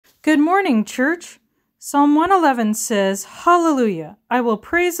Good morning, church. Psalm 111 says, Hallelujah! I will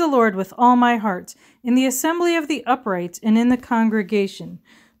praise the Lord with all my heart, in the assembly of the upright and in the congregation.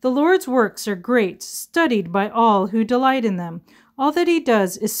 The Lord's works are great, studied by all who delight in them. All that he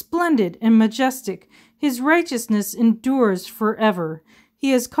does is splendid and majestic. His righteousness endures forever.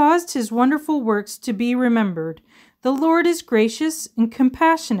 He has caused his wonderful works to be remembered. The Lord is gracious and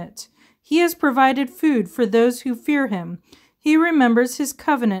compassionate. He has provided food for those who fear him. He remembers his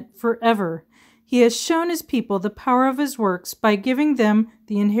covenant forever. He has shown his people the power of his works by giving them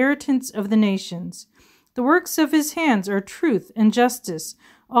the inheritance of the nations. The works of his hands are truth and justice.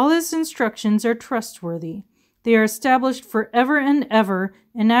 All his instructions are trustworthy. They are established forever and ever,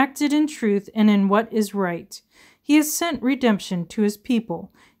 enacted in truth and in what is right. He has sent redemption to his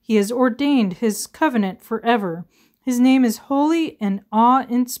people. He has ordained his covenant forever. His name is holy and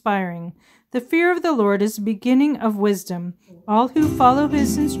awe-inspiring. The fear of the Lord is the beginning of wisdom. All who follow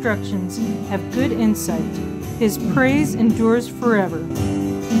his instructions have good insight. His praise endures forever.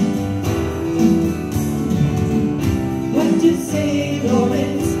 What to say,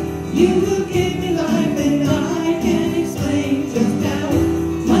 Lawrence? You will give me life, and I can't explain just how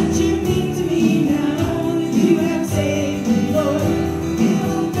much you mean to me now that you have saved me, Lord.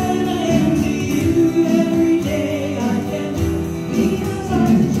 How kind I am to you every day I can, because I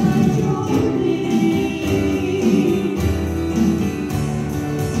shine your name.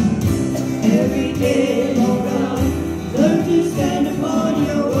 Every day, Lord, I'll learn to stand upon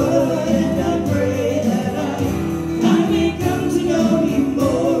your word, and I pray that I may come to know you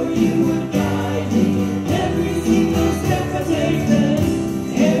more. You would guide me every single step I take, then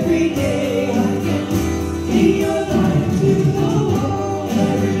every day I can be your light to the world.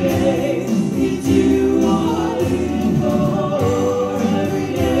 Every day it's you I live for. Every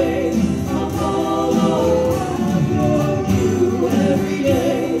day I'll follow after you. Every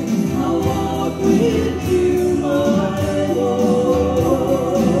day I'll walk with you, my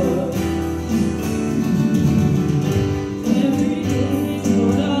Lord. Every day,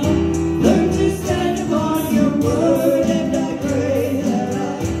 Lord, I'll learn to stand upon your word, and I pray that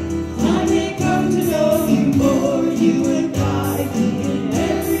I may come to know you more. You would guide me in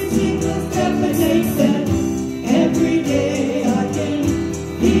every single step I take, that every day I can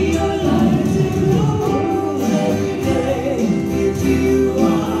be your light to the world. Every day it's you I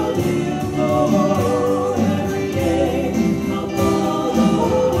live for. Every day I'll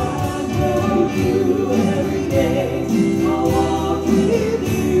follow after you. Every day I'll walk with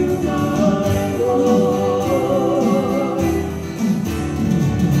you, my Lord.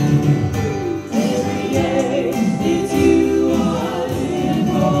 Every day it's you I live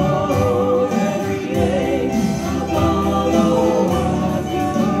for. Every day I'll follow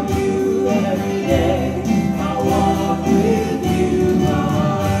after you. Every day I'll walk with you,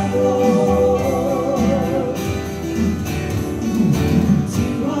 my Lord. It's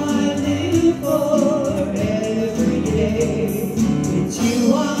you I live for every day. It's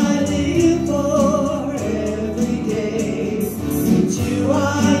you I live for every day. It's you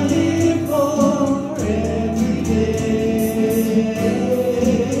I live for every day.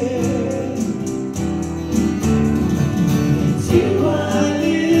 It's you I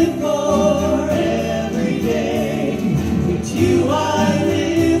live for every day. It's you I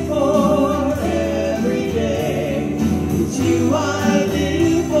live for every day. It's you I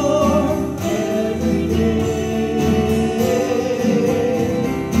live for every day.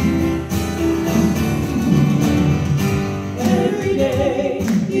 Every day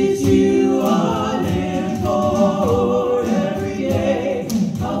it's you I live for. Every day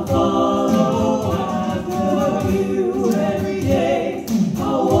I'll follow after you. Every day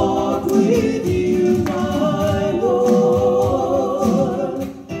I'll walk with you, my Lord.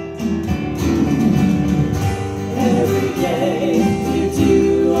 Every day it's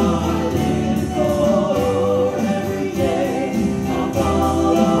you I live for. Every day I'll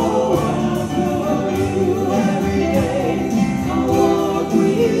follow after you. Every day I'll walk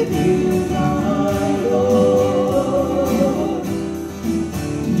with you, my Lord.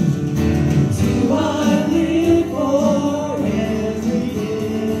 It's you I live for every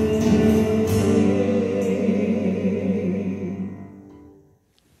day.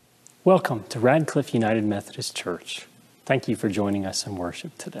 Welcome to Radcliffe United Methodist Church. Thank you for joining us in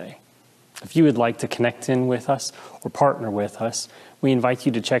worship today. If you would like to connect in with us or partner with us, we invite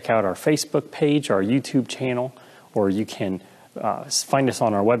you to check out our Facebook page, our YouTube channel, or you can find us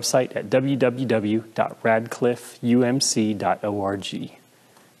on our website at www.radcliffumc.org.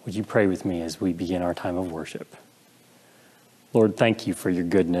 Would you pray with me as we begin our time of worship? Lord, thank you for your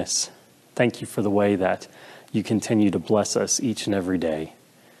goodness. Thank you for the way that you continue to bless us each and every day.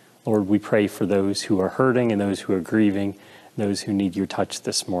 Lord, we pray for those who are hurting and those who are grieving, those who need your touch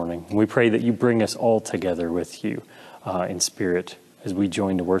this morning. We pray that you bring us all together with you in spirit as we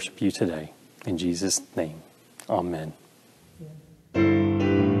join to worship you today. In Jesus' name, amen.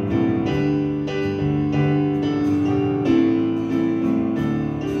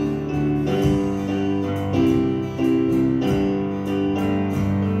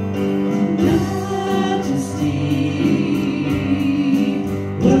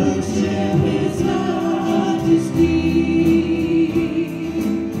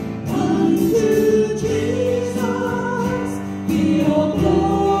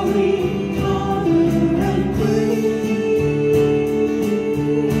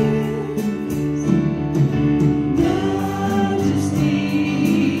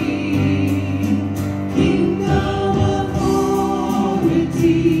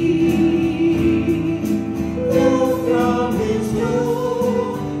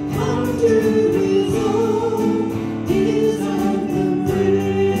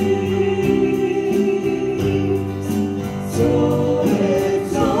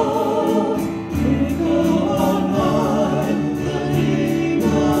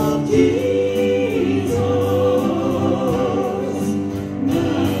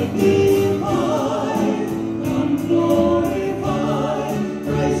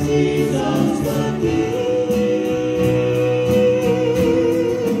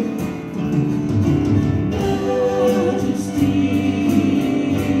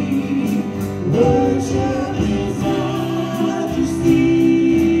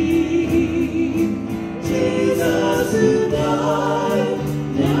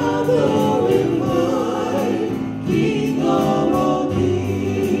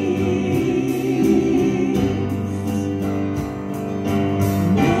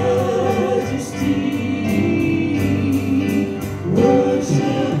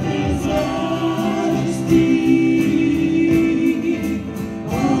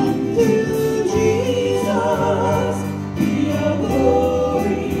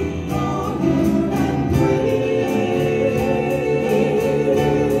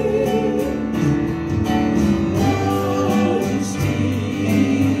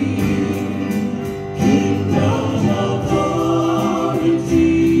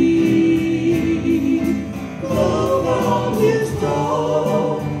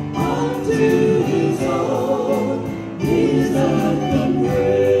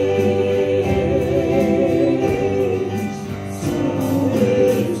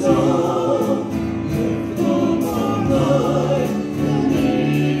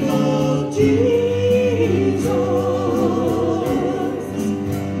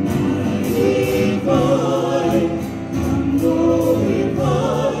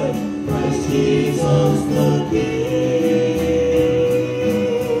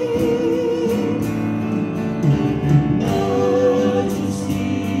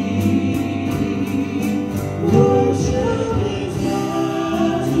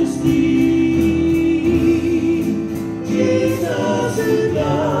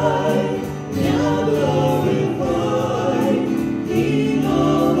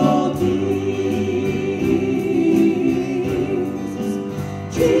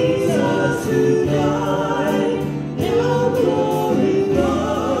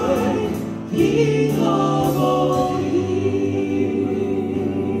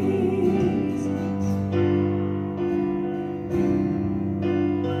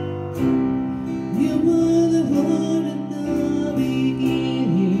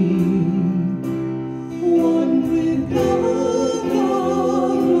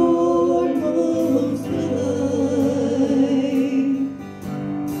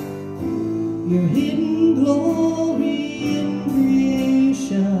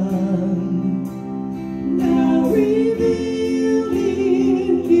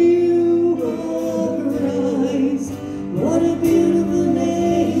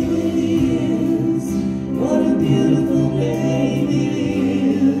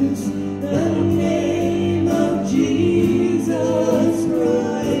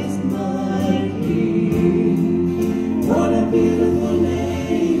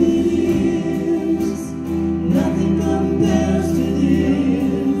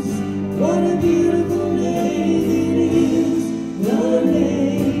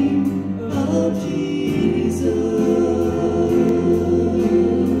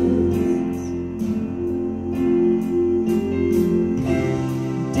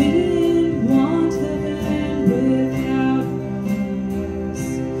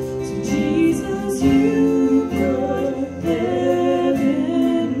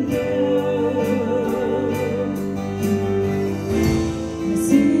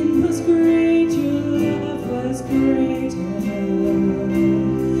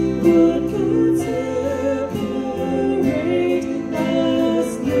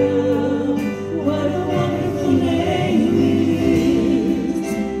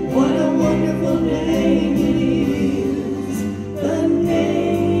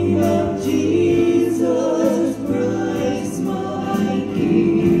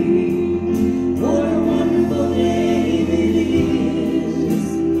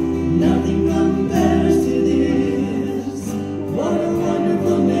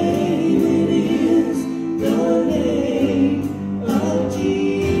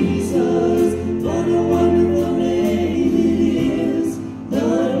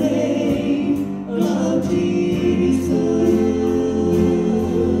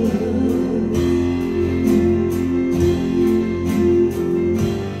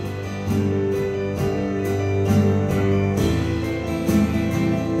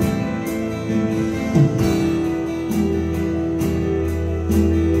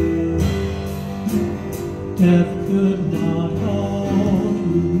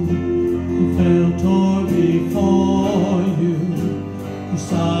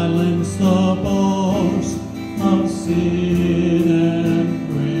 silence the boast of sin and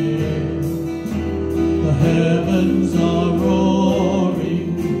prayer. The heavens are roaring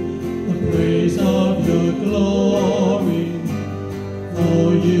the praise of your glory,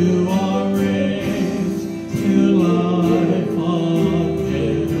 for you are raised to life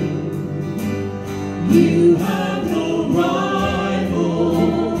again. You have no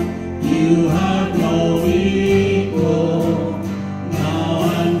rival, you have no equal, now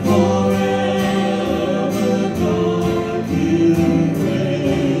and forever, God, you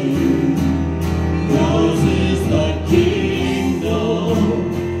reign. Yours is the kingdom,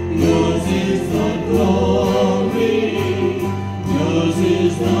 yours is the glory, yours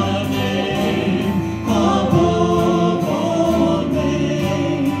is the name above all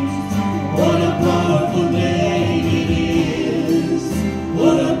names. What a powerful name it is,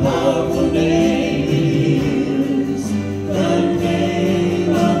 what a powerful name it is, the name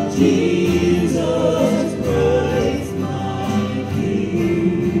of Jesus Christ my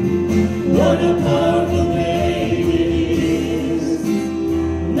King. What a powerful name it is,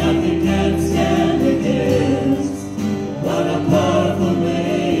 nothing can stand against. What a powerful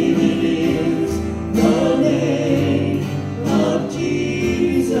name it is, the name of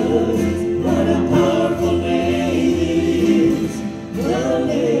Jesus. What a powerful name it is, the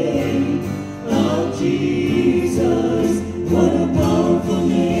name of Jesus. What a powerful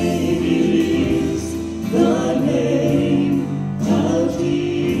name it is, the name of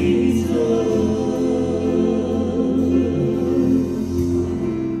Jesus.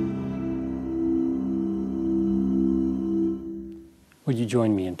 Would you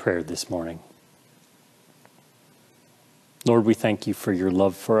join me in prayer this morning? Lord, we thank you for your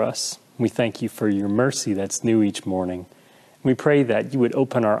love for us. We thank you for your mercy that's new each morning. We pray that you would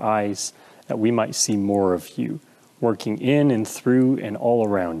open our eyes that we might see more of you working in and through and all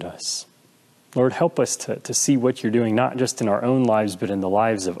around us. Lord, help us to see what you're doing, not just in our own lives, but in the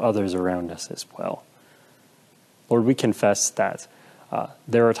lives of others around us as well. Lord, we confess that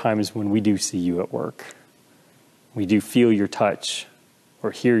there are times when we do see you at work. We do feel your touch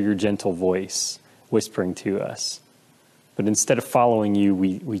or hear your gentle voice whispering to us. But instead of following you,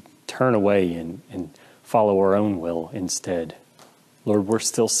 we turn away and follow our own will instead. Lord, we're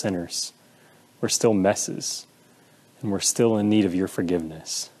still sinners. We're still messes. And we're still in need of your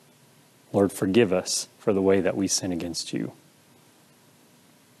forgiveness. Lord, forgive us for the way that we sin against you.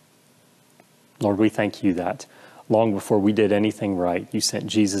 Lord, we thank you that long before we did anything right, you sent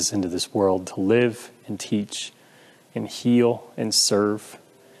Jesus into this world to live and teach and heal and serve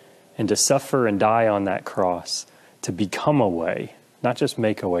and to suffer and die on that cross, to become a way, not just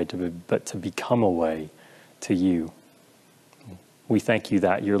make a way, but to become a way to you. We thank you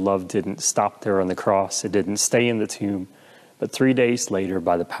that your love didn't stop there on the cross. It didn't stay in the tomb. But 3 days later,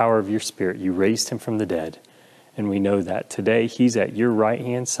 by the power of your Spirit, you raised him from the dead. And we know that today he's at your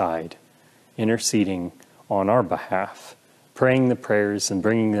right-hand side, interceding on our behalf, praying the prayers and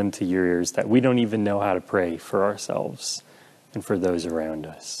bringing them to your ears that we don't even know how to pray for ourselves and for those around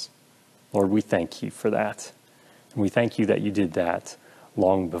us. Lord, we thank you for that. And we thank you that you did that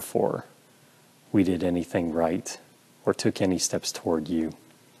long before we did anything right or took any steps toward you.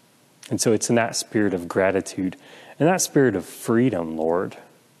 And so it's in that spirit of gratitude and that spirit of freedom, Lord,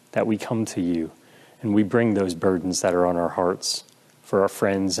 that we come to you and we bring those burdens that are on our hearts for our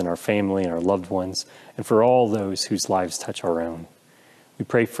friends and our family and our loved ones and for all those whose lives touch our own. We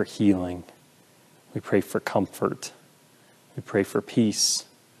pray for healing. We pray for comfort. We pray for peace.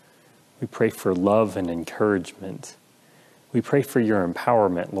 We pray for love and encouragement. We pray for your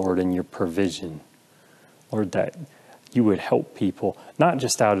empowerment, Lord, and your provision. Lord, that you would help people, not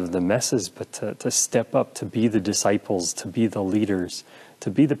just out of the messes, but to step up, to be the disciples, to be the leaders, to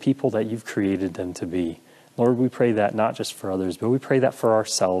be the people that you've created them to be. Lord, we pray that not just for others, but we pray that for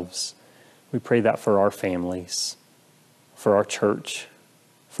ourselves. We pray that for our families, for our church,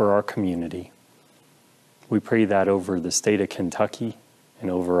 for our community. We pray that over the state of Kentucky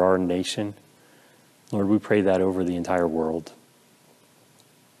and over our nation. Lord, we pray that over the entire world.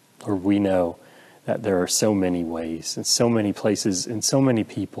 Lord, we know that there are so many ways and so many places and so many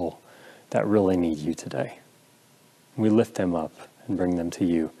people that really need you today. We lift them up and bring them to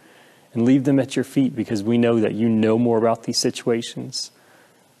you and leave them at your feet because we know that you know more about these situations.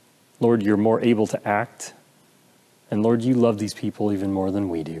 Lord, you're more able to act. And Lord, you love these people even more than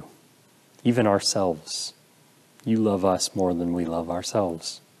we do, even ourselves. You love us more than we love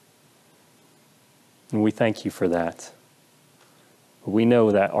ourselves. And we thank you for that. But we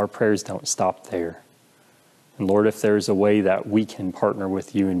know that our prayers don't stop there. And Lord, if there's a way that we can partner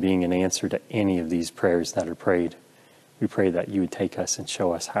with you in being an answer to any of these prayers that are prayed, We pray that you would take us and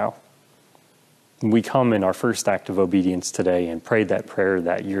show us how. We come in our first act of obedience today and pray that prayer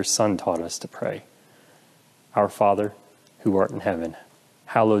that your Son taught us to pray. Our Father, who art in heaven,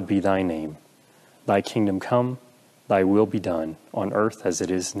 hallowed be thy name. Thy kingdom come, thy will be done, on earth as it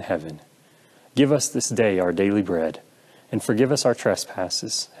is in heaven. Give us this day our daily bread, and forgive us our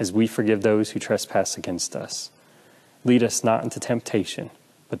trespasses, as we forgive those who trespass against us. Lead us not into temptation,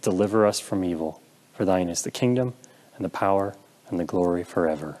 but deliver us from evil. For thine is the kingdom, and the power, and the glory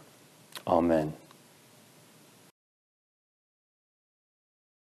forever. Amen.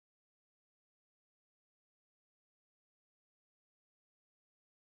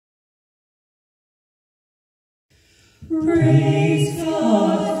 Praise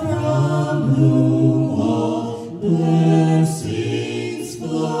God from whom all blessings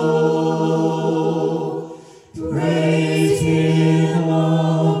flow. Praise Him,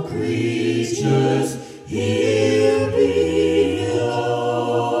 all creatures here below.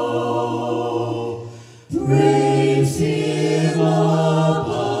 Praise Him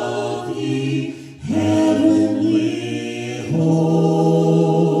above, ye heavenly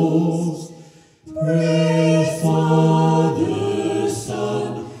hosts. Praise Father,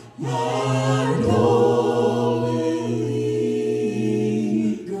 Son, and Holy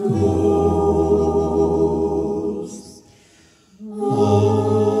Ghost.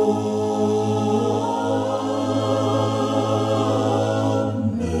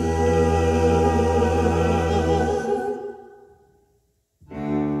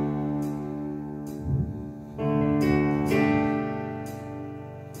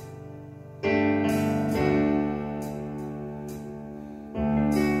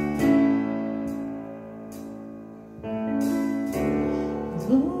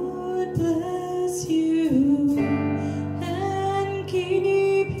 Lord bless you and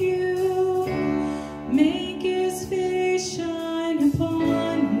keep you. Make His face shine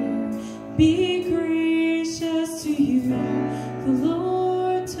upon you. Be gracious to you. The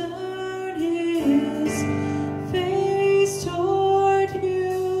Lord turn His face toward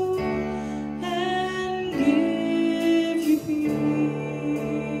you and give you peace.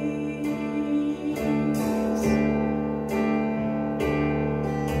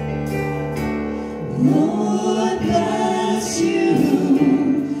 Lord bless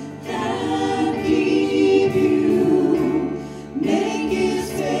you and keep you. Make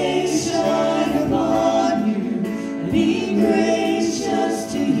His face shine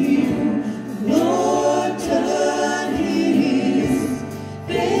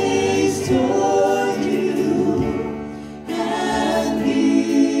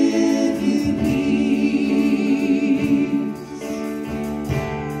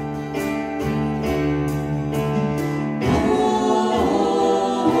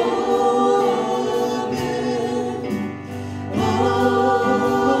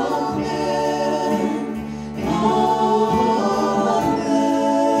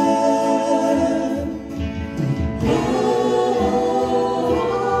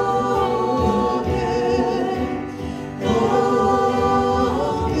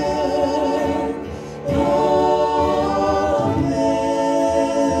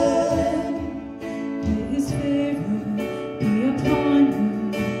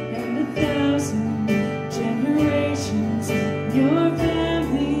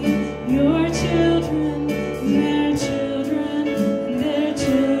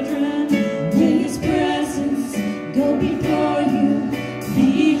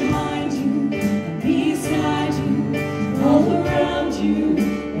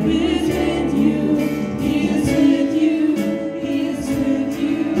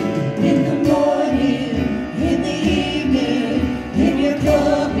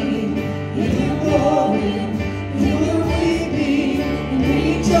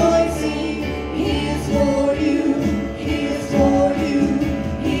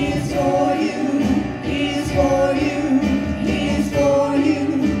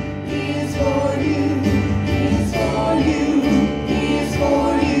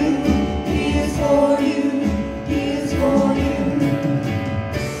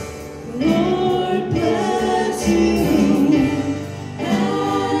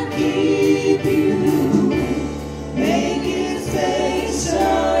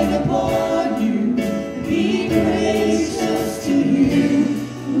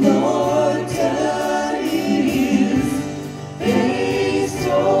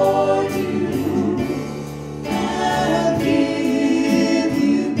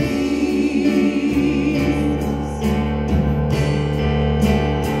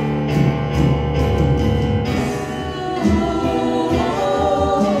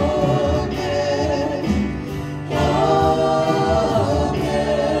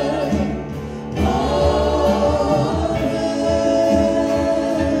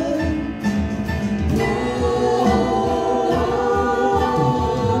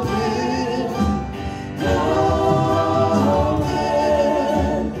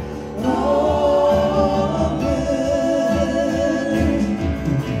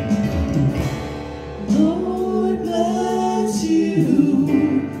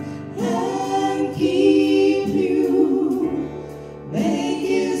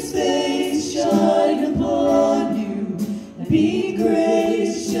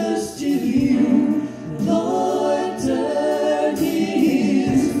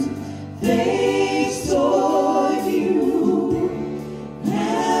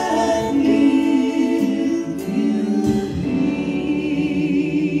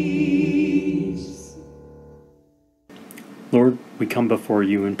come before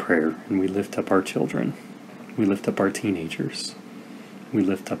you in prayer, and we lift up our children. We lift up our teenagers. We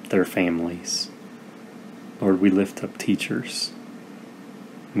lift up their families. Lord, we lift up teachers.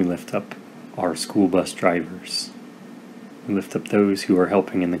 We lift up our school bus drivers. We lift up those who are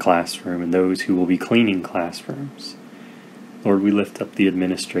helping in the classroom and those who will be cleaning classrooms. Lord, we lift up the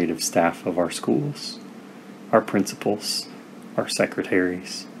administrative staff of our schools, our principals, our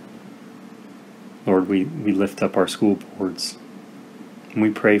secretaries. Lord, we lift up our school boards, and we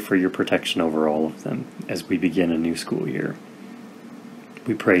pray for your protection over all of them as we begin a new school year.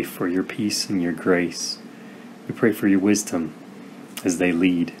 We pray for your peace and your grace. We pray for your wisdom as they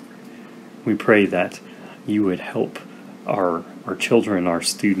lead. We pray that you would help our children, our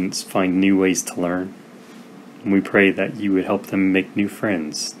students, find new ways to learn. And we pray that you would help them make new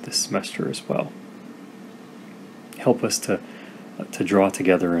friends this semester as well. Help us to draw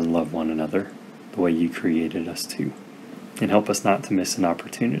together and love one another the way you created us to. And help us not to miss an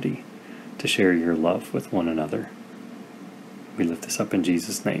opportunity to share your love with one another. We lift this up in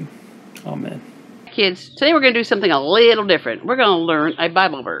Jesus' name. Amen. Kids, today we're going to do something a little different. We're going to learn a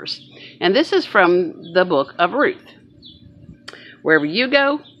Bible verse. And this is from the book of Ruth. Wherever you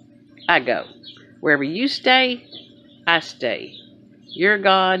go, I go. Wherever you stay, I stay. Your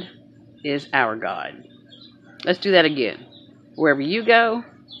God is our God. Let's do that again. Wherever you go,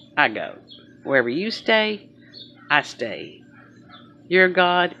 I go. Wherever you stay, I stay. Your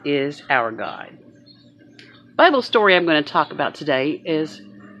God is our God. Bible story I'm going to talk about today is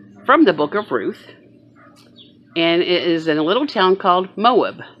from the book of Ruth, and it is in a little town called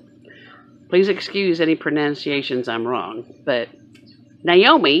Moab. Please excuse any pronunciations I'm wrong, but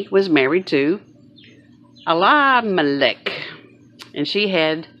Naomi was married to Elimelech, and she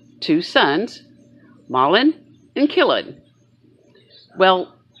had 2 sons, Mahlon and Chilion.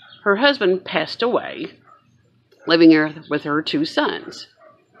 Well, her husband passed away, leaving her with her 2 sons.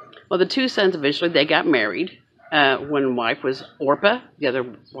 Well, the 2 sons eventually they got married. One wife was Orpah, the other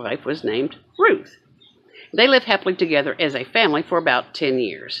wife was named Ruth. They lived happily together as a family for about 10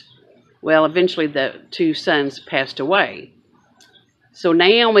 years. Well, eventually the 2 sons passed away. So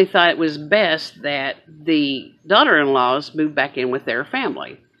Naomi thought it was best that the daughter-in-laws moved back in with their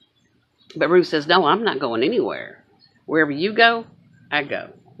family. But Ruth says, no, I'm not going anywhere. Wherever you go, I go.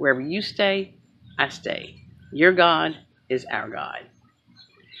 Wherever you stay, I stay. Your God is our God.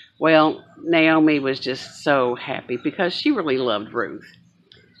 Well, Naomi was just so happy because she really loved Ruth.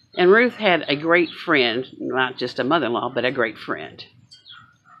 And Ruth had a great friend, not just a mother-in-law, but a great friend.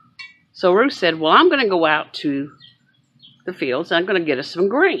 So Ruth said, well, I'm going to go out to the fields and I'm going to get us some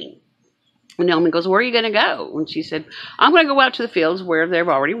grain. And Naomi goes, where are you going to go? And she said, I'm going to go out to the fields where they've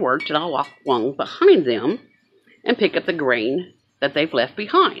already worked, and I'll walk along behind them and pick up the grain that they've left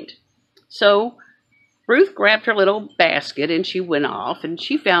behind. So Ruth grabbed her little basket and she went off, and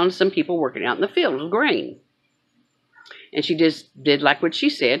she found some people working out in the field with grain. And she just did like what she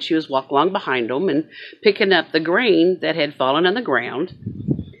said. She was walking along behind them and picking up the grain that had fallen on the ground.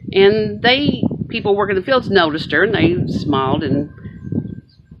 And people working in the fields noticed her, and they smiled and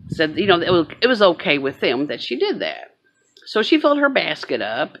said, it was okay with them that she did that. So she filled her basket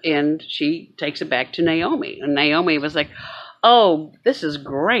up, and she takes it back to Naomi. And Naomi was like, oh, this is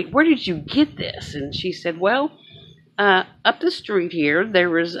great. Where did you get this? And she said, well, up the street here, there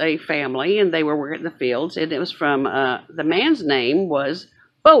was a family, and they were working in the fields, and it was from, the man's name was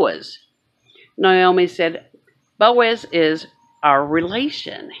Boaz. Naomi said, Boaz is our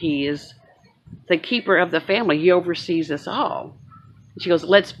relation. He is the keeper of the family. He oversees us all. She goes,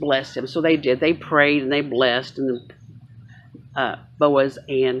 let's bless him. So they did. They prayed, and they blessed Boaz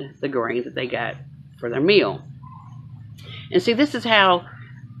and the grain that they got for their meal. And see, this is how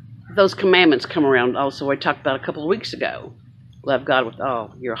those commandments come around also. I talked about a couple of weeks ago. Love God with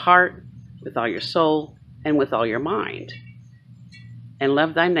all your heart, with all your soul, and with all your mind. And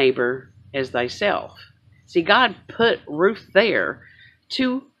love thy neighbor as thyself. See, God put Ruth there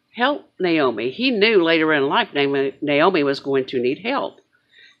to help Naomi. He knew later in life Naomi was going to need help,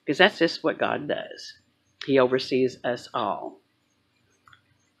 because that's just what God does. He oversees us all.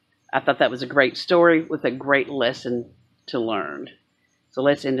 I thought that was a great story with a great lesson to learn. So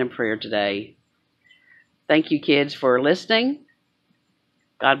let's end in prayer today. Thank you, kids, for listening.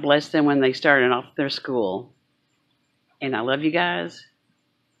 God bless them when they start off their school. And I love you guys.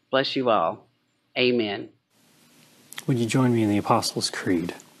 Bless you all. Amen. Would you join me in the Apostles'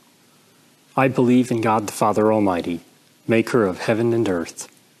 Creed? I believe in God the Father Almighty, maker of heaven and earth,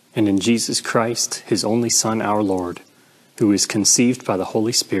 and in Jesus Christ, his only Son, our Lord, who was conceived by the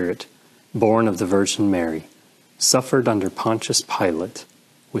Holy Spirit, born of the Virgin Mary, suffered under Pontius Pilate,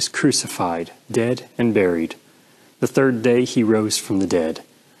 was crucified, dead, and buried. The third day he rose from the dead.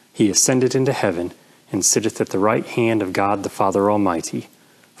 He ascended into heaven, and sitteth at the right hand of God the Father Almighty.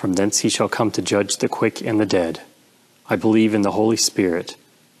 From thence he shall come to judge the quick and the dead. I believe in the Holy Spirit,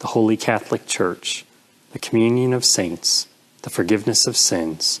 the Holy Catholic Church, the communion of saints, the forgiveness of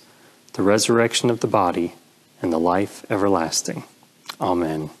sins, the resurrection of the body, and the life everlasting.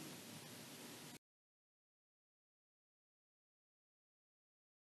 Amen.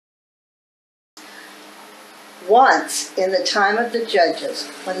 Once, in the time of the judges,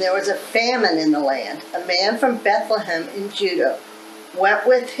 when there was a famine in the land, a man from Bethlehem in Judah went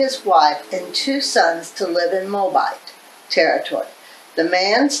with his wife and 2 sons to live in Moabite territory. The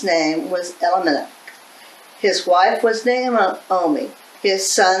man's name was Elimelech. His wife was Naomi.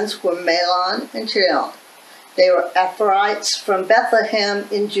 His sons were Mahlon and Chilion. They were Ephrathites from Bethlehem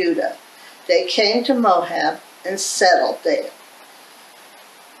in Judah. They came to Moab and settled there.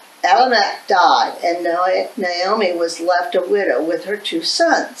 Elimelech died, and Naomi was left a widow with her 2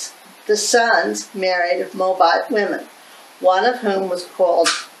 sons. The sons married Moabite women, one of whom was called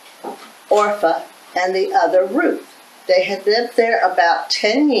Orpah and the other Ruth. They had lived there about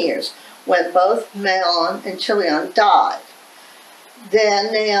 10 years when both Mahlon and Chilion died.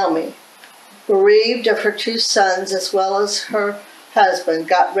 Then Naomi, bereaved of her 2 sons as well as her husband,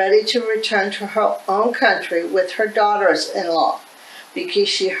 got ready to return to her own country with her daughters-in-law, because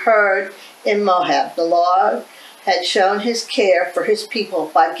she heard in Moab the Lord had shown his care for his people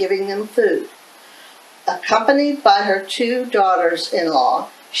by giving them food. Accompanied by her 2 daughters-in-law,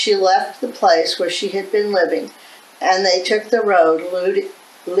 she left the place where she had been living, and they took the road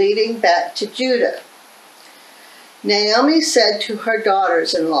leading back to Judah. Naomi said to her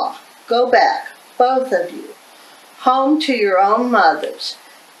daughters-in-law, "Go back, both of you, home to your own mothers.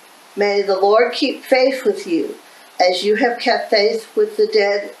 May the Lord keep faith with you, as you have kept faith with the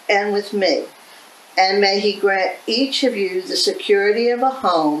dead and with me. And may he grant each of you the security of a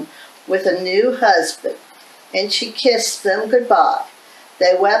home with a new husband." And she kissed them goodbye.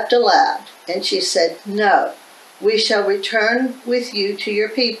 They wept aloud, and she said, "No, we shall return with you to your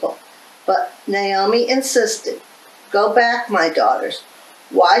people." But Naomi insisted, "Go back, my daughters.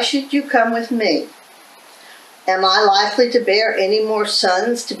 Why should you come with me? Am I likely to bear any more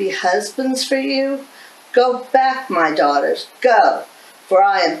sons to be husbands for you? Go back, my daughters, go, for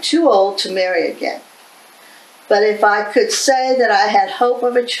I am too old to marry again. But if I could say that I had hope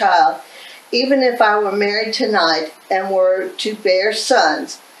of a child, even if I were married tonight and were to bear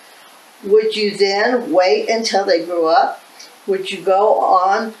sons, would you then wait until they grew up? Would you go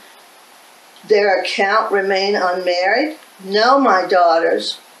on their account remain unmarried? No, my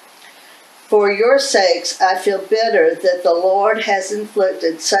daughters. For your sakes I feel bitter that the Lord has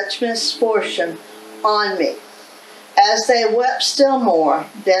inflicted such misfortune on me." As they wept still more,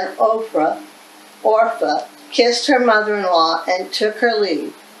 then Orpah kissed her mother-in-law and took her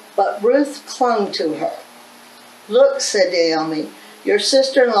leave, but Ruth clung to her. "Look," said Naomi, "your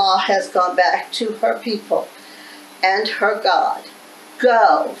sister-in-law has gone back to her people and her God.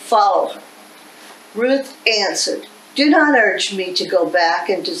 Go, follow her." Ruth answered, "Do not urge me to go back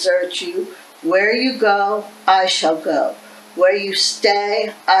and desert you. Where you go, I shall go. Where you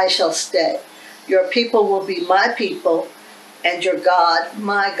stay, I shall stay. Your people will be my people, and your God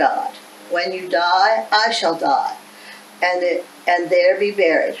my God. When you die, I shall die, and there be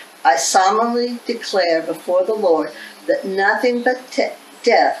buried. I solemnly declare before the Lord that nothing but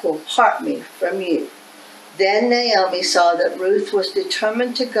death will part me from you." Then Naomi saw that Ruth was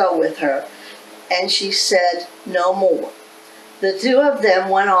determined to go with her, and she said no more. The 2 of them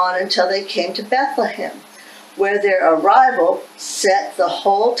went on until they came to Bethlehem, where their arrival set the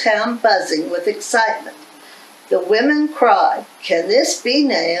whole town buzzing with excitement. The women cried, "Can this be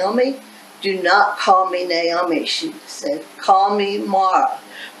Naomi?" "Do not call me Naomi," she said. "Call me Mara,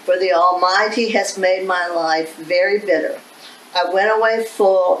 for the Almighty has made my life very bitter. I went away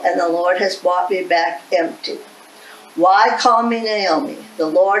full, and the Lord has brought me back empty. Why call me Naomi? The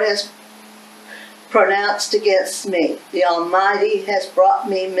Lord has pronounced against me. The Almighty has brought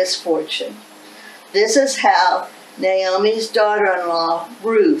me misfortune." This is how Naomi's daughter-in-law,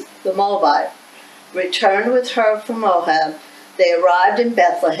 Ruth the Moabite, returned with her from Moab. They arrived in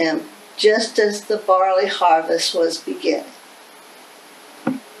Bethlehem just as the barley harvest was beginning.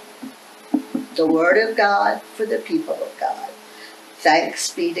 The word of God for the people of God. Thanks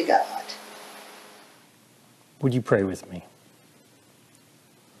be to God. Would you pray with me?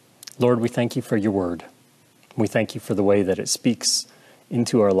 Lord, we thank you for your word. We thank you for the way that it speaks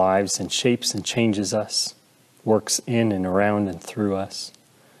into our lives and shapes and changes us, works in and around and through us.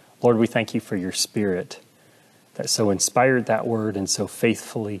 Lord, we thank you for your Spirit that so inspired that word and so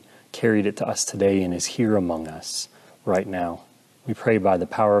faithfully carried it to us today and is here among us. right now. We pray by the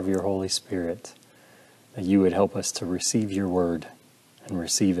power of your Holy Spirit that you would help us to receive your word and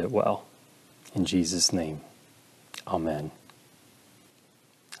receive it well. In Jesus' name, amen.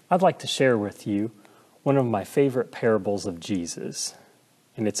 I'd like to share with you one of my favorite parables of Jesus.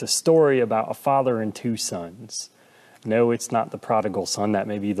 And it's a story about a father and two sons. No, it's not the prodigal son. That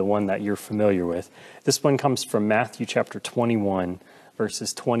may be the one that you're familiar with. This one comes from Matthew chapter 21,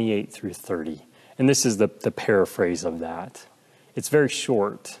 verses 28 through 30. And this is the paraphrase of that. It's very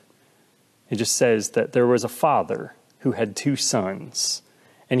short. It just says that there was a father who had two sons,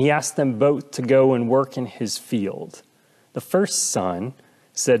 and he asked them both to go and work in his field. The first son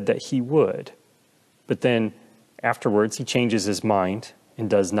said that he would, but then afterwards he changes his mind and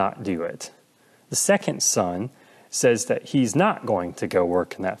does not do it. The second son says that he's not going to go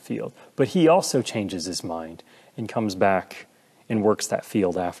work in that field, but he also changes his mind and comes back and works that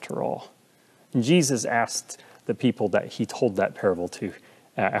field after all. And Jesus asked the people that he told that parable to,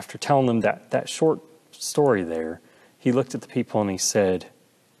 after telling them that short story there, he looked at the people and he said,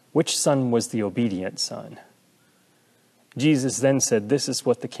 "Which son was the obedient son?" Jesus then said, "This is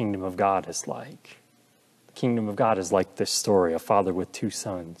what the kingdom of God is like." The kingdom of God is like this story, a father with two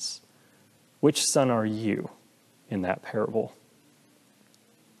sons. Which son are you in that parable?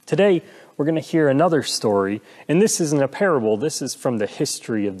 Today, we're going to hear another story, and this isn't a parable. This is from the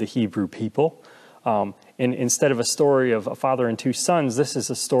history of the Hebrew people. And instead of a story of a father and two sons, this is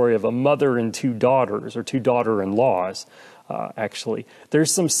a story of a mother and two daughters, or two daughter-in-laws, actually.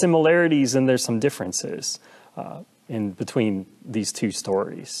 There's some similarities and there's some differences in between these two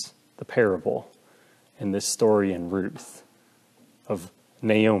stories, the parable and this story in Ruth of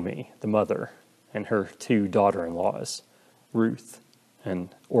Naomi, the mother, and her two daughter-in-laws, Ruth and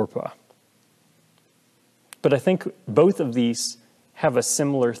Orpah. But I think both of these have a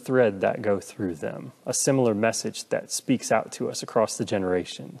similar thread that go through them, a similar message that speaks out to us across the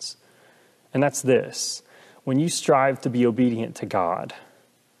generations. And that's this: when you strive to be obedient to God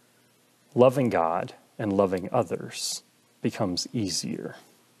and loving others becomes easier.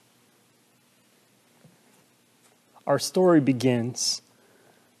 Our story begins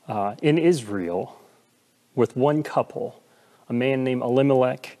in Israel with one couple, a man named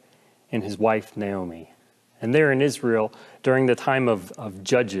Elimelech and his wife Naomi. And there in Israel, during the time of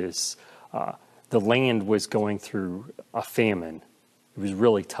Judges, the land was going through a famine. It was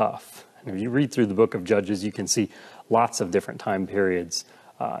really tough. And if you read through the book of Judges, you can see lots of different time periods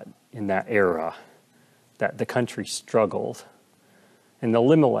in that era that the country struggled. And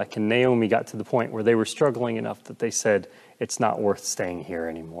Elimelech and Naomi got to the point where they were struggling enough that they said, "It's not worth staying here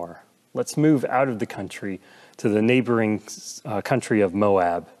anymore. Let's move out of the country to the neighboring country of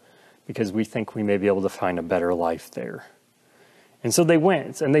Moab, because we think we may be able to find a better life there." And so they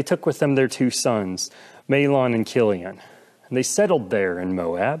went, and they took with them their two sons, Mahlon and Chilion. And they settled there in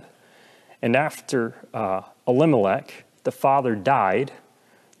Moab. And after Elimelech, the father, died,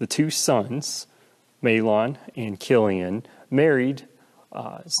 the two sons, Mahlon and Chilion, married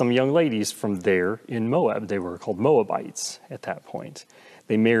some young ladies from there in Moab. They were called Moabites at that point.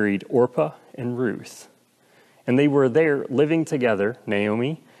 They married Orpah and Ruth. And they were there living together,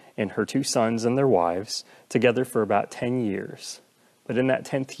 Naomi and her two sons and their wives, together for about 10 years. But in that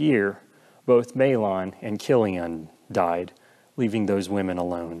 10th year, both Mahlon and Chilion died, leaving those women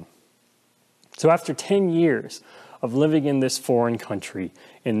alone. So after 10 years of living in this foreign country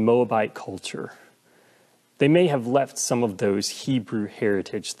in Moabite culture, they may have left some of those Hebrew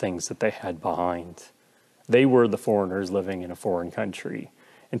heritage things that they had behind. They were the foreigners living in a foreign country.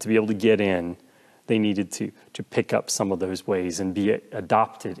 And to be able to get in, they needed to pick up some of those ways and be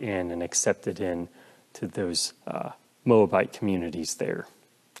adopted in and accepted in to those Moabite communities there.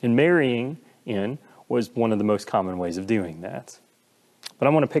 And marrying in was one of the most common ways of doing that. But I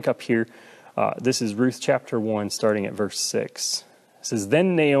want to pick up here. This is Ruth chapter 1, starting at verse 6. It says,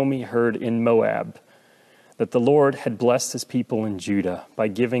 "Then Naomi heard in Moab that the Lord had blessed his people in Judah by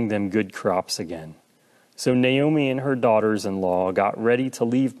giving them good crops again. So Naomi and her daughters-in-law got ready to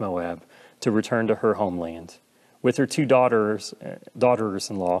leave Moab to return to her homeland. With her two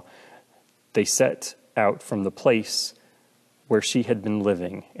daughters-in-law, they set out from the place where she had been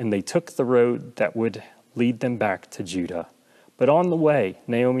living, and they took the road that would lead them back to Judah. But on the way,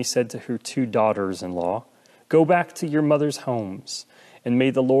 Naomi said to her two daughters-in-law, 'Go back to your mother's homes, and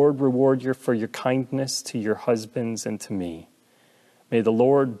may the Lord reward you for your kindness to your husbands and to me. May the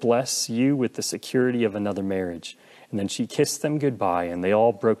Lord bless you with the security of another marriage.' And then she kissed them goodbye, and they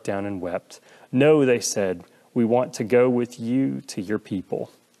all broke down and wept. 'No,' they said, 'we want to go with you to your people.'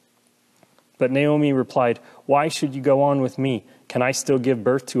 But Naomi replied, "Why should you go on with me? Can I still give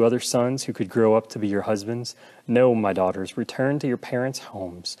birth to other sons who could grow up to be your husbands? No, my daughters, return to your parents'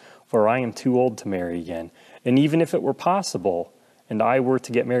 homes, for I am too old to marry again. And even if it were possible, and I were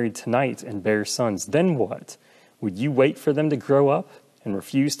to get married tonight and bear sons, then what? Would you wait for them to grow up and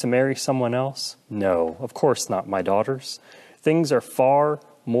refuse to marry someone else? No, of course not, my daughters. Things are far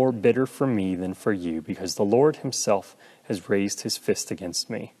more bitter for me than for you, because the Lord himself has raised his fist against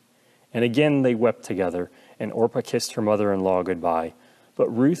me." And again they wept together, and Orpah kissed her mother-in-law goodbye. But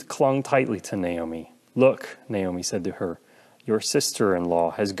Ruth clung tightly to Naomi. "Look," Naomi said to her, "your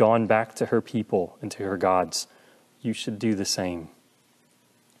sister-in-law has gone back to her people and to her gods. You should do the same."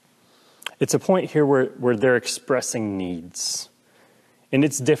 It's a point here where they're expressing needs. And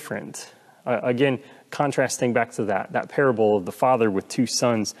it's different. Again, contrasting back to that parable of the father with two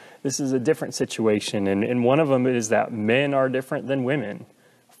sons, this is a different situation. And one of them is that men are different than women.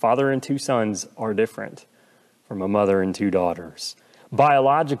 Father and two sons are different from a mother and two daughters.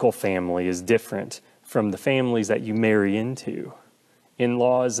 Biological family is different from the families that you marry into.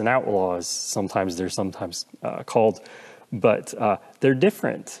 In-laws and outlaws, sometimes they're called, but they're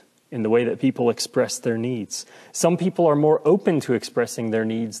different in the way that people express their needs. Some people are more open to expressing their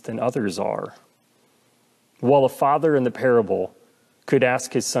needs than others are. While the father in the parable could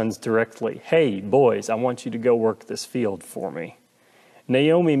ask his sons directly, "Hey, boys, I want you to go work this field for me,"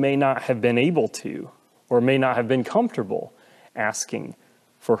 Naomi may not have been able to, or may not have been comfortable asking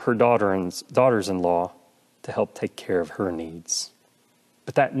for her daughters-in-law to help take care of her needs.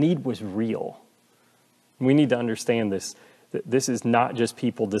 But that need was real. We need to understand this. That this is not just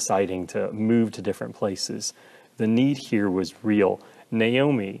people deciding to move to different places. The need here was real.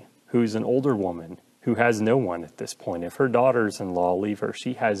 Naomi, who's an older woman, who has no one at this point. If her daughters-in-law leave her,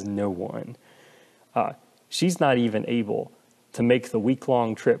 she has no one. She's not even able to make the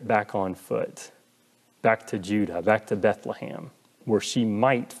week-long trip back on foot, back to Judah, back to Bethlehem, where she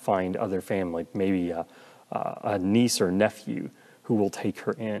might find other family, maybe a niece or nephew who will take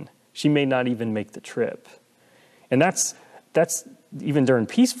her in. She may not even make the trip. And that's even during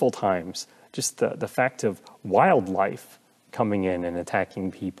peaceful times, just the fact of wildlife coming in and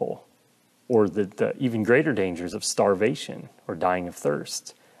attacking people, or the even greater dangers of starvation or dying of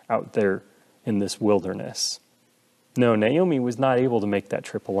thirst out there in this wilderness. No, Naomi was not able to make that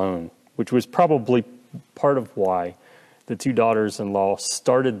trip alone, which was probably part of why the two daughters-in-law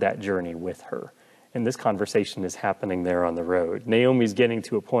started that journey with her. And this conversation is happening there on the road. Naomi's getting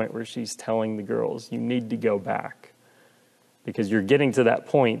to a point where she's telling the girls, "You need to go back, because you're getting to that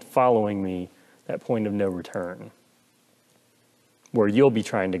point following me, that point of no return, where you'll be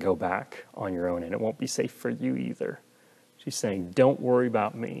trying to go back on your own, and it won't be safe for you either." She's saying, "Don't worry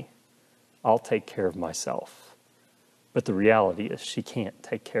about me. I'll take care of myself." But the reality is she can't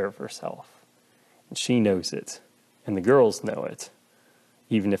take care of herself. And she knows it. And the girls know it.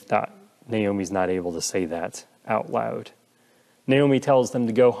 Even if Naomi's not able to say that out loud. Naomi tells them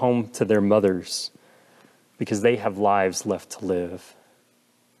to go home to their mothers because they have lives left to live.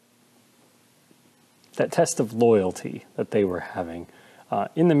 That test of loyalty that they were having,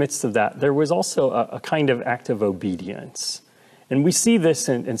 in the midst of that, there was also a kind of act of obedience. And we see this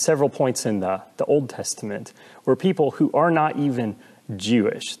in several points in the Old Testament, where people who are not even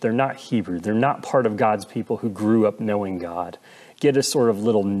Jewish, they're not Hebrew, they're not part of God's people who grew up knowing God, get a sort of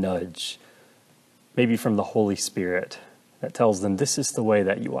little nudge, maybe from the Holy Spirit, that tells them this is the way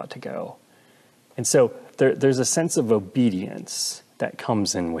that you ought to go. And so there's a sense of obedience that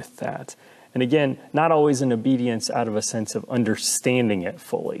comes in with that. And again, not always an obedience out of a sense of understanding it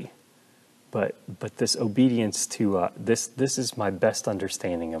fully, but this obedience to this is my best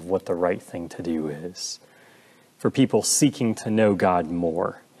understanding of what the right thing to do is, for people seeking to know God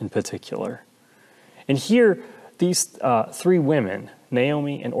more in particular. And here, these three women,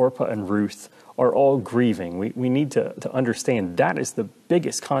 Naomi and Orpah and Ruth, are all grieving. We need to understand that is the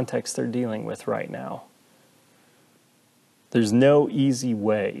biggest context they're dealing with right now. There's no easy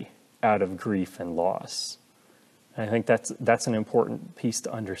way out of grief and loss. And I think that's an important piece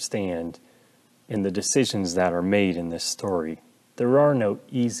to understand in the decisions that are made in this story. There are no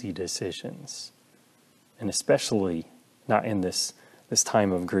easy decisions, and especially not in this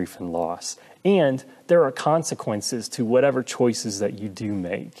time of grief and loss. And there are consequences to whatever choices that you do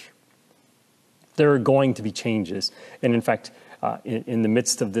make. There are going to be changes. And in fact, in the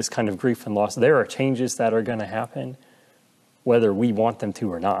midst of this kind of grief and loss, there are changes that are going to happen, whether we want them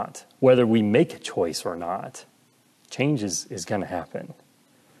to or not, whether we make a choice or not. Change is going to happen.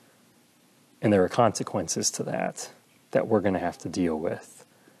 And there are consequences to that we're going to have to deal with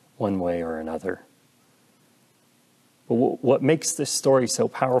one way or another. But what makes this story so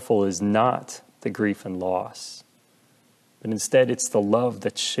powerful is not the grief and loss, but instead it's the love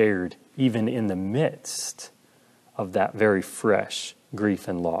that's shared even in the midst of that very fresh grief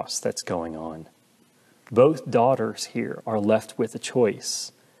and loss that's going on. Both daughters here are left with a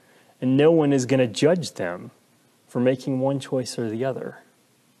choice, and no one is going to judge them for making one choice or the other.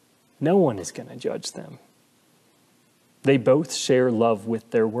 No one is going to judge them. They both share love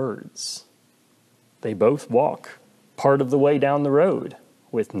with their words. They both walk part of the way down the road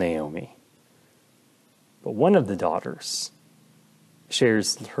with Naomi. But one of the daughters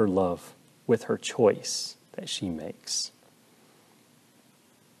shares her love with her choice that she makes.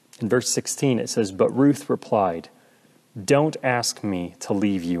 In verse 16 it says, "But Ruth replied, 'Don't ask me to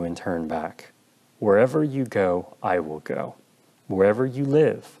leave you and turn back. Wherever you go, I will go. Wherever you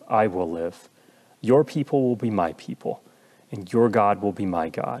live, I will live. Your people will be my people, and your God will be my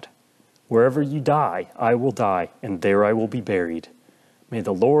God. Wherever you die, I will die, and there I will be buried. May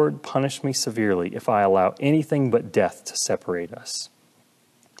the Lord punish me severely if I allow anything but death to separate us.'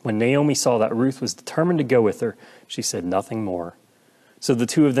 When Naomi saw that Ruth was determined to go with her, she said nothing more. So the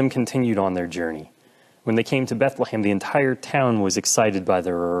two of them continued on their journey. When they came to Bethlehem, the entire town was excited by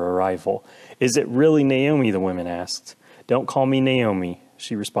their arrival. 'Is it really Naomi?' the women asked. 'Don't call me Naomi,'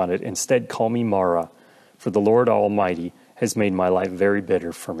 she responded. 'Instead, call me Mara, for the Lord Almighty has made my life very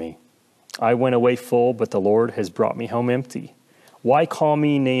bitter for me. I went away full, but the Lord has brought me home empty. Why call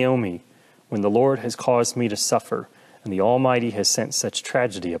me Naomi when the Lord has caused me to suffer, and the Almighty has sent such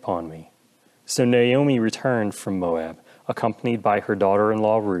tragedy upon me?' So Naomi returned from Moab, accompanied by her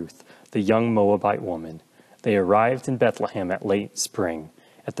daughter-in-law Ruth, the young Moabite woman. They arrived in Bethlehem at late spring,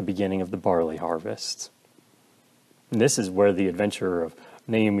 at the beginning of the barley harvest." And this is where the adventure of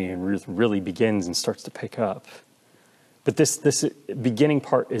Naomi and Ruth really begins and starts to pick up. But this beginning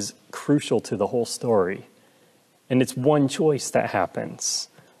part is crucial to the whole story. And it's one choice that happens.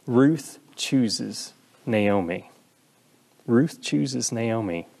 Ruth chooses Naomi. Ruth chooses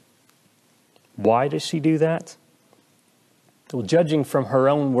Naomi. Why does she do that? Well, judging from her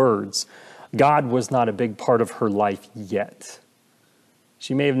own words, God was not a big part of her life yet.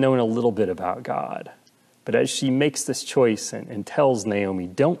 She may have known a little bit about God, but as she makes this choice and tells Naomi,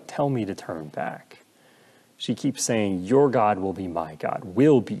 "Don't tell me to turn back," she keeps saying, "Your God will be my God."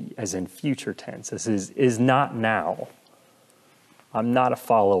 Will be, as in future tense. This is not now. I'm not a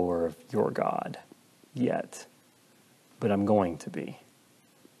follower of your God yet, but I'm going to be.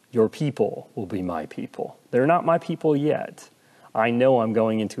 Your people will be my people. They're not my people yet. I know I'm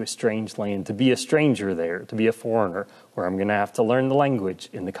going into a strange land, to be a stranger there, to be a foreigner, where I'm going to have to learn the language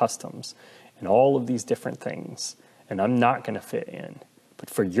and the customs and all of these different things. And I'm not going to fit in. But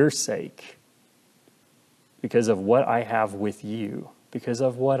for your sake, because of what I have with you, because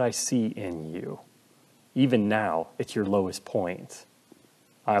of what I see in you, even now at your lowest point,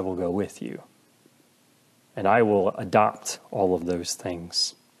 I will go with you. And I will adopt all of those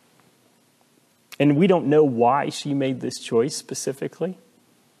things. And we don't know why she made this choice specifically.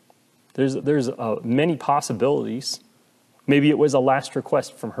 There's many possibilities. Maybe it was a last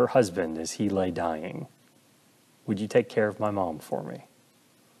request from her husband as he lay dying. "Would you take care of my mom for me?"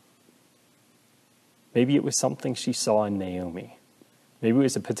 Maybe it was something she saw in Naomi. Maybe it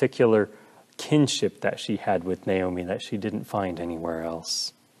was a particular kinship that she had with Naomi that she didn't find anywhere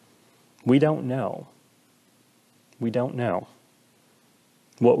else. We don't know. We don't know.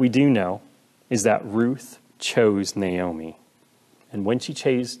 What we do know is that Ruth chose Naomi. And when she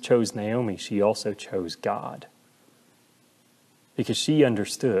chose Naomi, she also chose God. Because she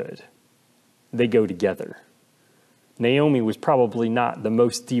understood they go together. Naomi was probably not the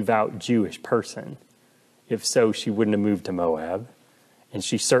most devout Jewish person. If so, she wouldn't have moved to Moab. And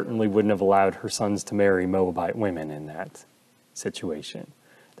she certainly wouldn't have allowed her sons to marry Moabite women in that situation.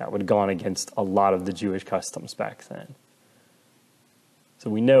 That would have gone against a lot of the Jewish customs back then. So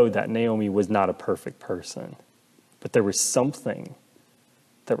we know that Naomi was not a perfect person, but there was something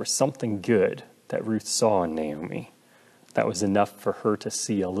good that Ruth saw in Naomi that was enough for her to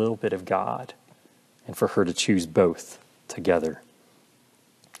see a little bit of God and for her to choose both together.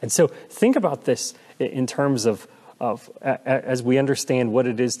 And so think about this in terms of as we understand what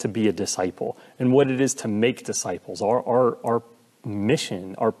it is to be a disciple and what it is to make disciples, our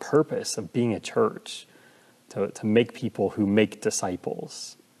mission, our purpose of being a church, to make people who make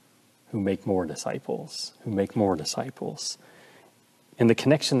disciples, who make more disciples, who make more disciples. And the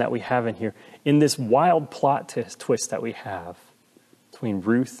connection that we have in here, in this wild plot twist that we have between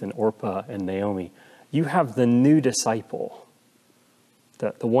Ruth and Orpah and Naomi, you have the new disciple,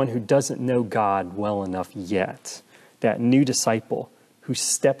 the one who doesn't know God well enough yet, that new disciple who's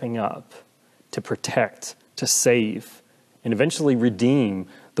stepping up to protect, to save, and eventually redeem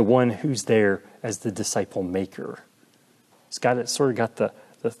the one who's there as the disciple maker. It's sort of got the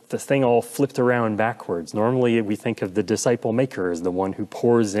thing all flipped around backwards. Normally we think of the disciple maker as the one who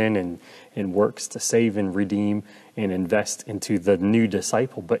pours in and works to save and redeem and invest into the new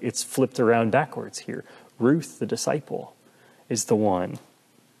disciple, but it's flipped around backwards here. Ruth, the disciple, is the one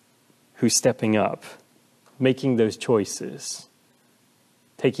who's stepping up, making those choices,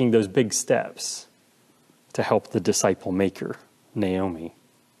 taking those big steps to help the disciple maker, Naomi.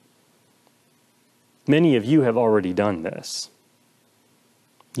 Many of you have already done this.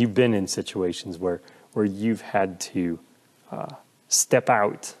 You've been in situations where you've had to step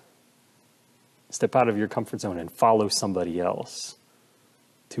out of your comfort zone and follow somebody else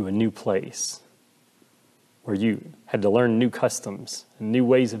to a new place, where you had to learn new customs and new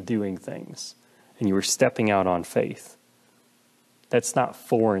ways of doing things, and you were stepping out on faith. That's not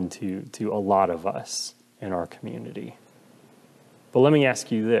foreign to a lot of us in our community. But let me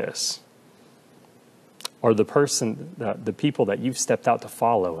ask you this. Are the people that you've stepped out to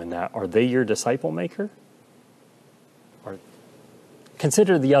follow in that, are they your disciple maker? Or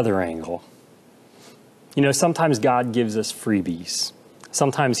consider the other angle. You know, sometimes God gives us freebies.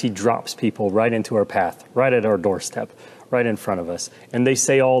 Sometimes he drops people right into our path, right at our doorstep, right in front of us. And they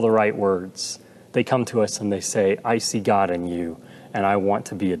say all the right words. They come to us and they say, I see God in you, and I want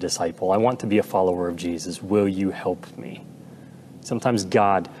to be a disciple. I want to be a follower of Jesus. Will you help me? Sometimes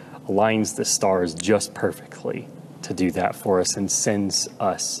God aligns the stars just perfectly to do that for us and sends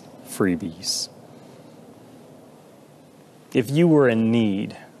us freebies. If you were in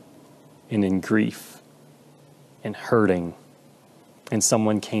need and in grief and hurting, and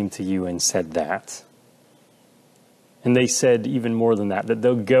someone came to you and said that, and they said even more than that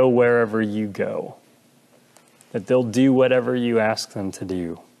they'll go wherever you go, that they'll do whatever you ask them to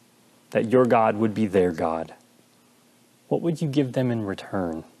do, that your God would be their God, what would you give them in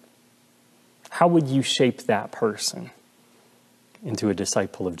return? How would you shape that person into a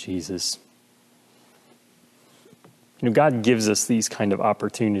disciple of Jesus? You know, God gives us these kind of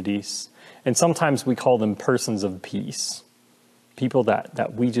opportunities, and sometimes we call them persons of peace, people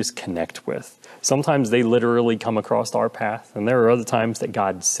that we just connect with. Sometimes they literally come across our path, and there are other times that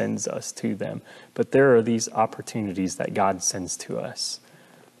God sends us to them. But there are these opportunities that God sends to us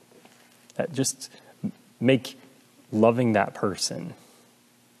that just make loving that person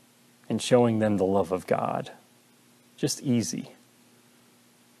and showing them the love of God just easy.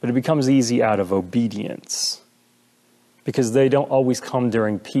 But it becomes easy out of obedience, because they don't always come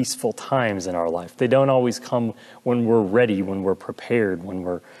during peaceful times in our life. They don't always come when we're ready, when we're prepared, when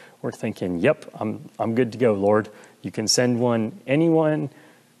we're thinking, yep, I'm good to go, Lord. You can send anyone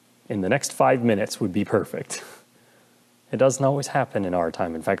in the next 5 minutes would be perfect. It doesn't always happen in our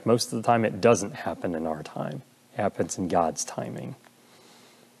time. In fact, most of the time it doesn't happen in our time. It happens in God's timing.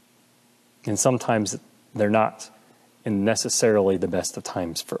 And sometimes they're not in necessarily the best of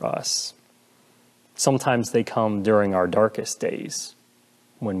times for us. Sometimes they come during our darkest days,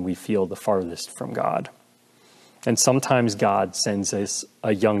 when we feel the farthest from God. And sometimes God sends us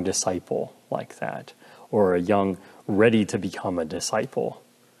a young disciple like that, or a young ready to become a disciple,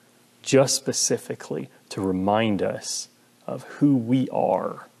 just specifically to remind us of who we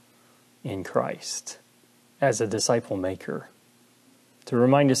are in Christ as a disciple maker, to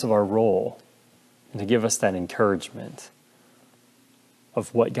remind us of our role, and to give us that encouragement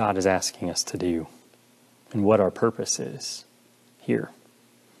of what God is asking us to do and what our purpose is here.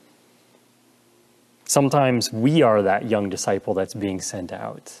 Sometimes we are that young disciple that's being sent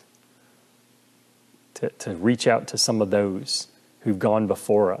out to reach out to some of those who've gone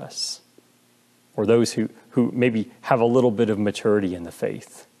before us, or those who maybe have a little bit of maturity in the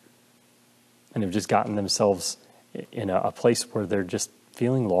faith and have just gotten themselves in a place where they're just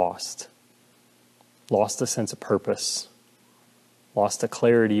feeling lost a sense of purpose, lost a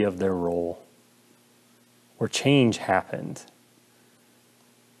clarity of their role, where change happened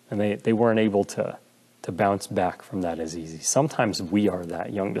and they weren't able to bounce back from that as easy. Sometimes we are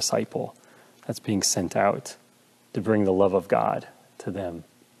that young disciple that's being sent out to bring the love of God to them,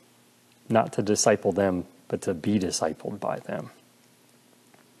 not to disciple them, but to be discipled by them.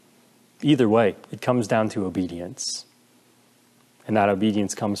 Either way, it comes down to obedience. And that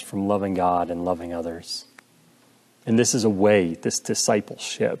obedience comes from loving God and loving others. And this is a way, this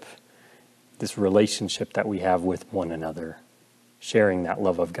discipleship, this relationship that we have with one another, sharing that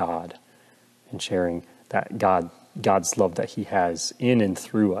love of God and sharing that God's love that he has in and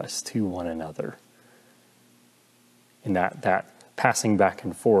through us to one another. And that passing back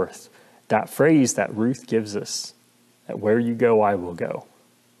and forth, that phrase that Ruth gives us, that where you go, I will go.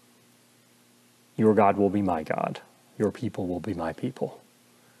 Your God will be my God. your people will be my people.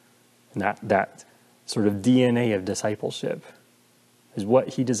 And that sort of DNA of discipleship is what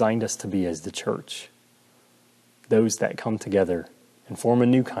he designed us to be as the church. Those that come together and form a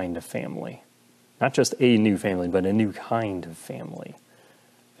new kind of family. Not just a new family, but a new kind of family.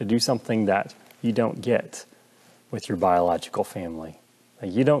 To do something that you don't get with your biological family, that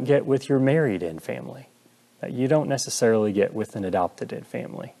you don't get with your married-in family, that you don't necessarily get with an adopted-in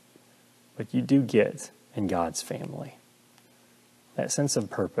family, but you do get in God's family. That sense of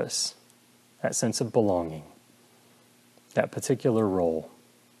purpose, that sense of belonging, that particular role,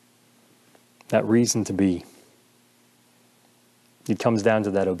 that reason to be. It comes down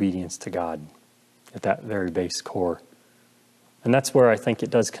to that obedience to God at that very base core. And that's where I think it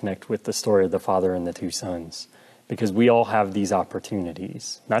does connect with the story of the father and the two sons, because we all have these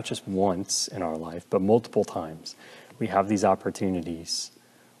opportunities, not just once in our life, but multiple times. We have these opportunities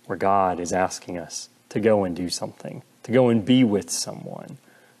where God is asking us to go and do something, to go and be with someone,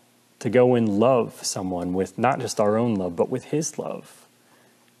 to go and love someone with not just our own love, but with his love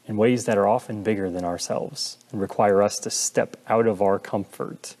in ways that are often bigger than ourselves and require us to step out of our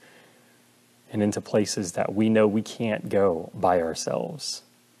comfort and into places that we know we can't go by ourselves.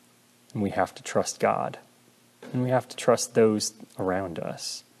 And we have to trust God. And we have to trust those around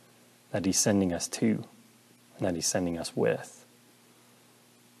us that he's sending us to and that he's sending us with.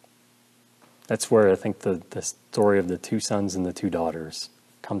 That's where I think the story of the two sons and the two daughters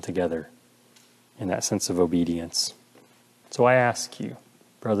come together in that sense of obedience. So I ask you,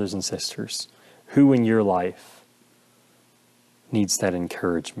 brothers and sisters, who in your life needs that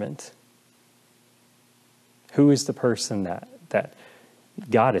encouragement? Who is the person that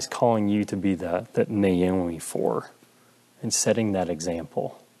God is calling you to be the Naomi for, and setting that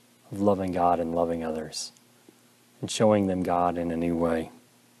example of loving God and loving others and showing them God in a new way?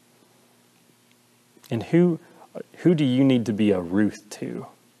 And who do you need to be a Ruth to?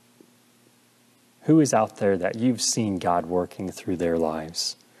 Who is out there that you've seen God working through their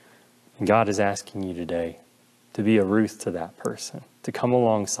lives? And God is asking you today to be a Ruth to that person, to come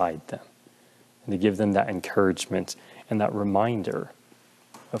alongside them, and to give them that encouragement and that reminder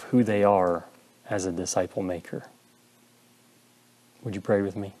of who they are as a disciple maker. Would you pray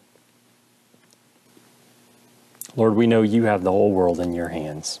with me? Lord, we know you have the whole world in your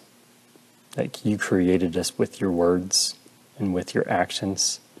hands, that you created us with your words and with your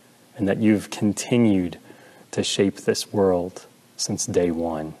actions, and that you've continued to shape this world since day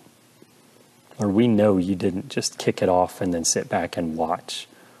one. Lord, we know you didn't just kick it off and then sit back and watch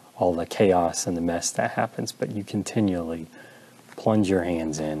all the chaos and the mess that happens, but you continually plunge your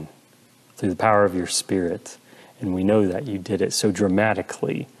hands in through the power of your Spirit. And we know that you did it so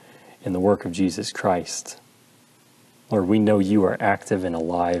dramatically in the work of Jesus Christ. Lord, we know you are active and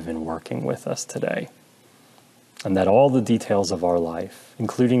alive and working with us today. And that all the details of our life,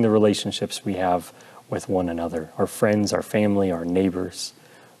 including the relationships we have with one another, our friends, our family, our neighbors,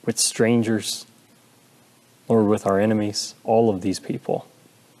 with strangers, Lord, with our enemies, all of these people,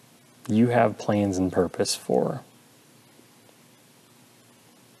 you have plans and purpose for.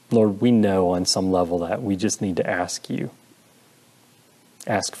 Lord, we know on some level that we just need to ask you.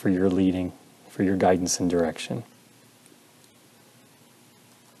 Ask for your leading, for your guidance and direction.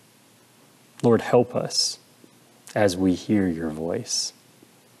 Lord, help us as we hear your voice.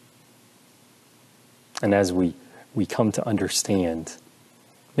 And as we come to understand,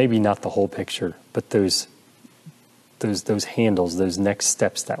 maybe not the whole picture, but those handles, those next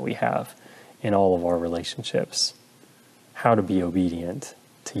steps that we have in all of our relationships. How to be obedient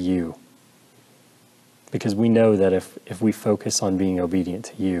to you. Because we know that if we focus on being obedient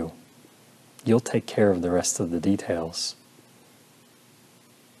to you, you'll take care of the rest of the details.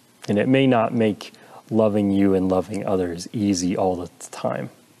 And it may not make loving you and loving others easy all the time,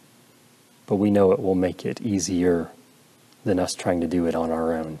 but we know it will make it easier than us trying to do it on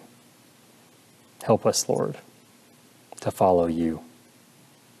our own. Help us, Lord, to follow you,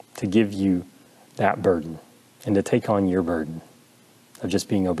 to give you that burden, and to take on your burden of just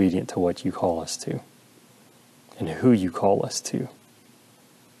being obedient to what you call us to, and who you call us to,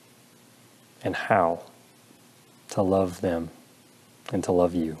 and how to love them and to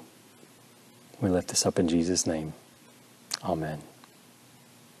love you. We lift this up in Jesus' name. Amen.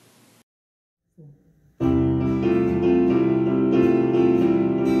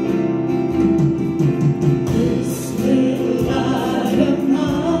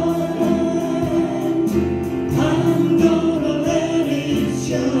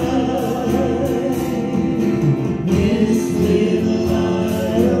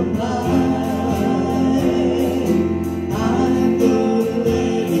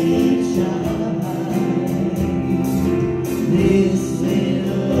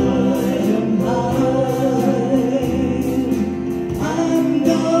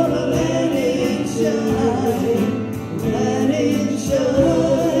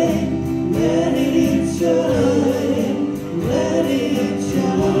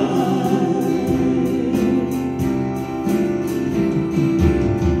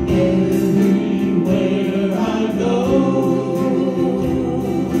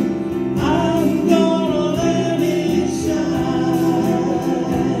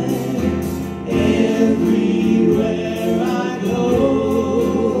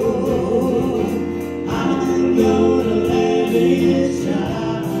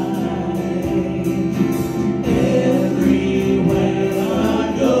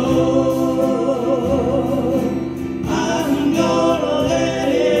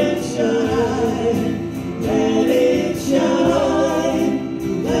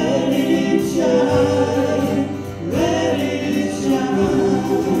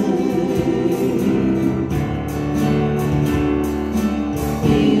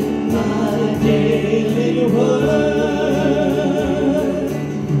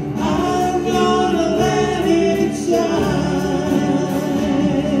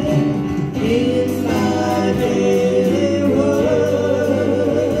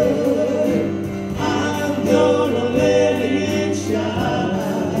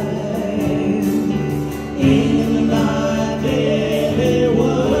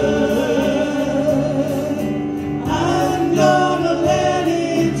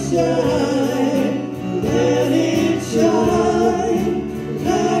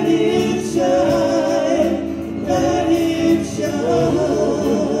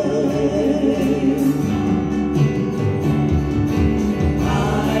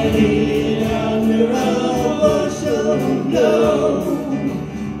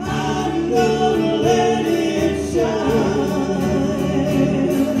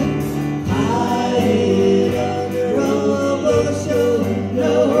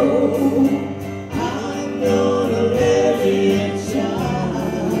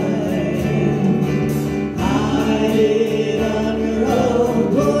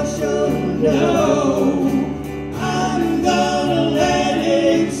 know I'm gonna let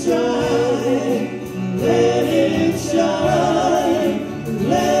it shine, let it shine,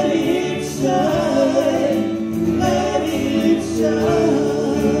 let it shine, let it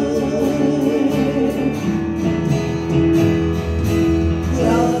shine.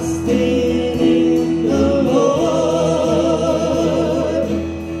 Trusting in the Lord,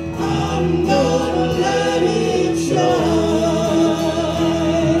 I'm gonna let it shine.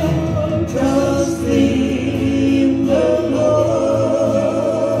 Trusting in the Lord,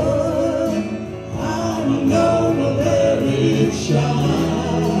 I'm gonna let it shine.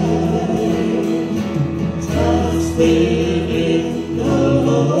 Trusting in the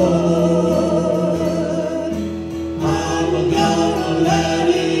Lord, I'm gonna let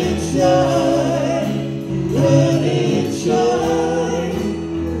it shine, let it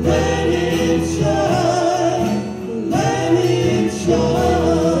shine, let it shine, let it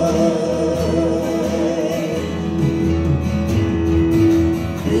shine.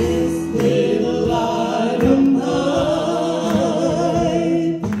 This little light of mine,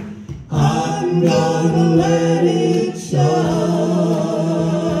 I'm gonna let it shine.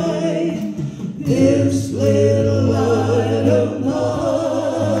 This little light of mine,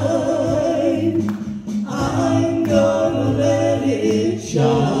 I'm gonna let it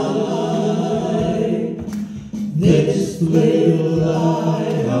shine. This little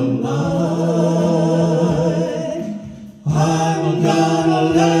light of mine, I'm gonna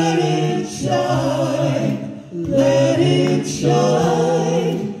let it shine, let it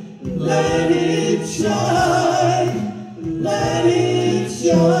shine, let it shine, let it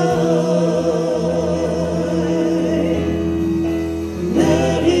shine.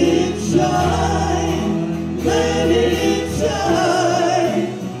 Let it shine, let it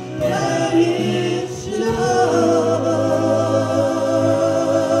shine, let it shine.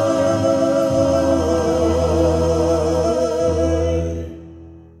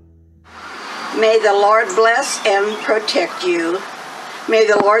 May the Lord bless and protect you. May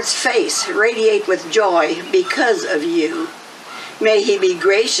the Lord's face radiate with joy because of you. May he be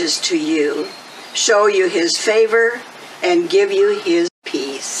gracious to you, show you his favor, and give you his